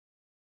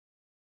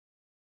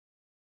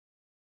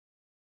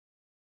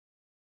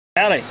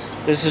Howdy,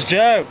 this is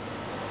Joe.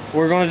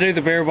 We're going to do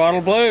the beer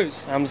bottle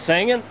blues. I'm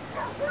singing.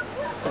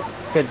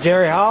 Got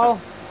Jerry Hall,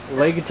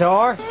 lead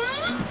guitar.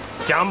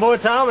 John Boy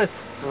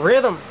Thomas,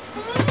 rhythm.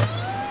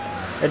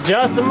 And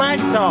Justin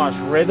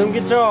McIntosh, rhythm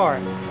guitar.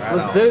 Right.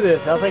 Let's do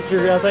this. I think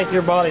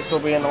your body's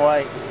gonna be in the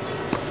way.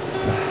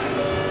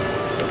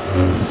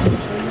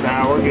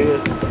 Nah, we're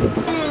good.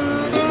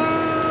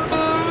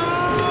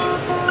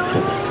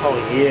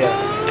 Oh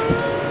yeah.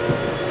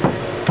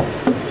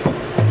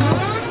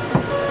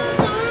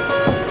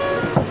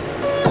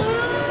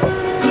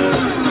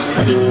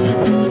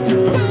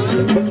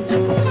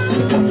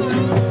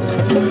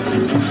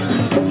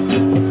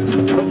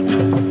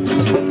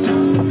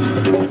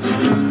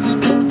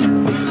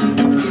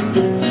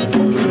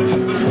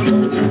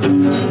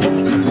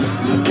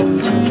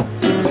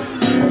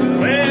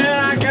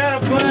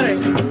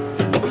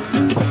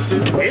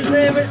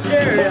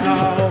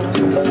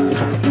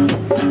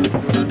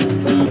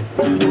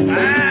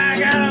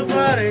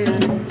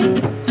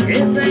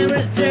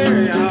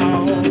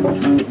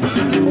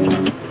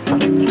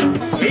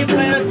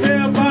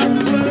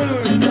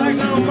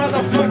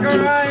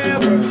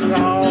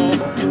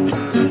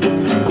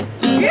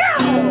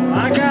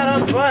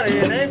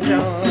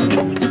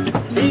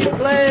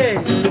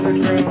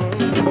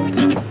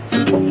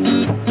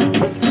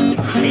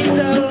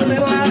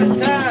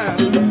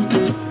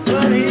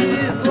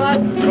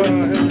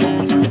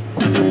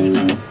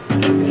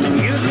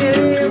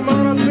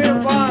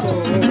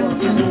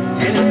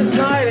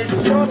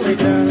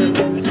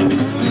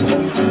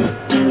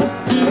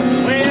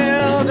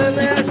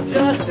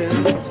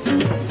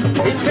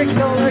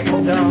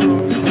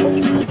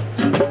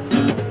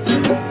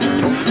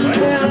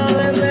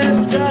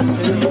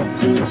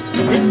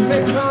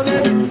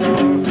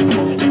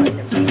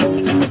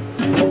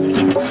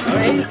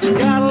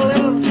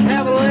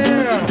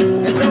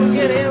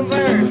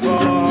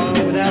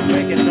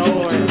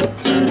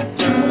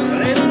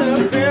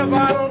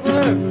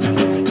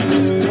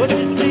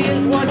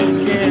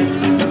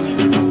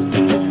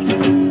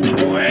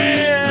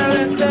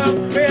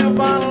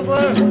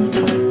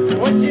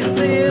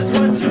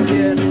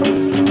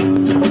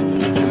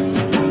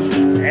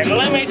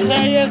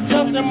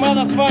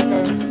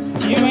 Motherfucker,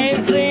 you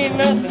ain't seen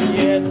nothing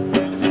yet.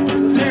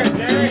 There,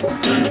 Jerry.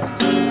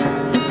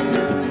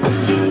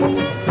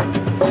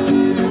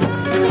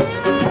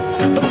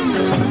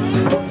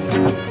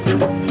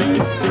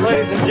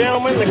 Ladies and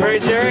gentlemen, the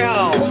great Jerry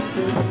Hall.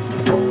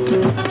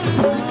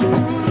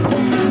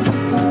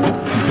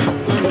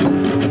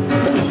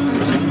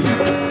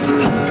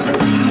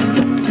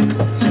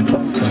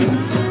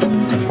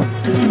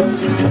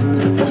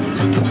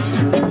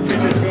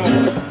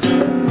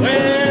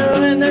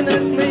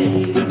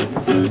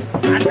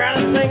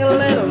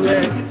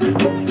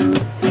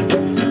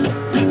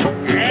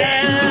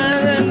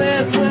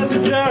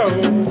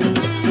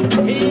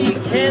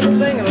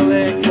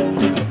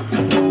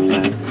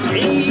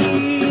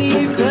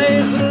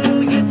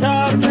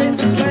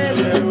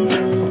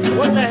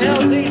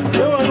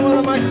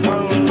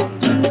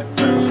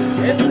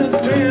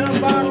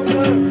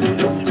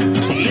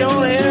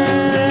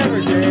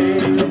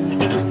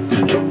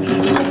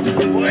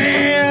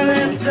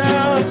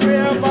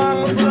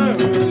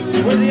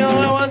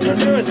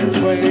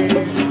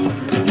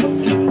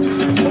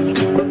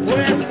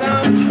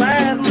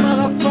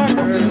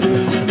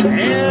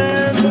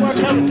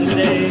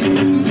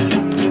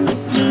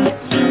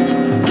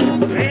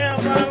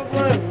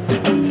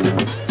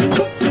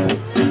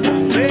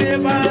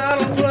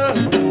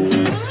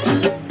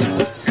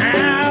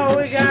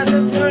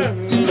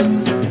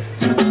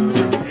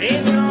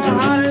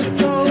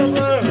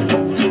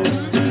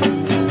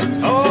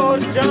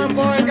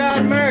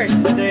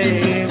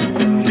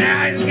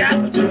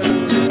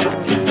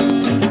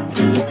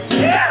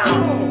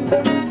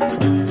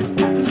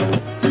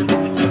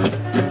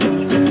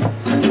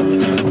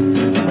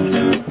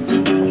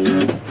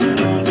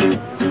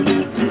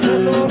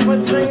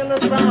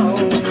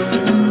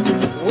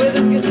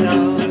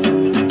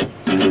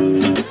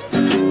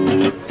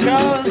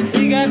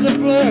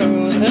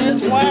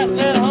 His wife's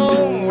at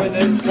home with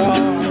his car.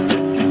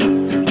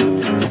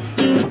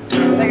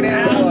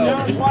 Now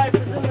John's wife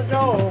is in the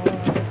door.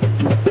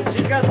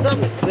 She's got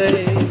something to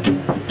say.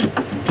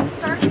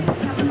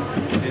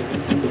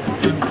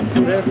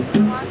 This? I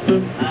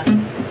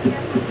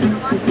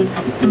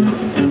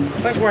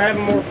think we're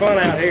having more fun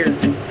out here.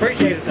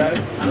 Appreciate it though.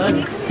 I love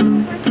it.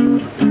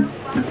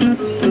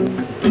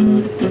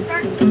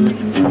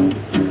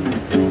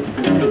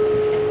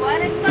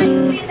 What it's like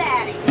to be a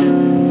daddy.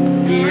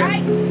 Yeah.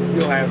 Alright?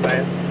 You'll have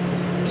that.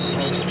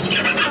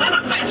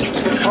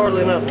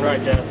 Hardly nothing,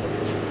 right, Justin?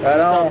 Right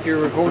on. Stop your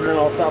recorder and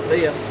I'll stop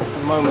this.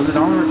 Was it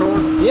on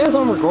record? Yeah, it's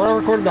on record. I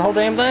recorded the whole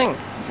damn thing.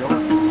 Sure.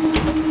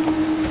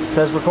 It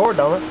says record,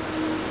 don't it?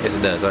 Yes,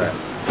 it does. All right.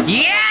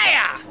 Yeah!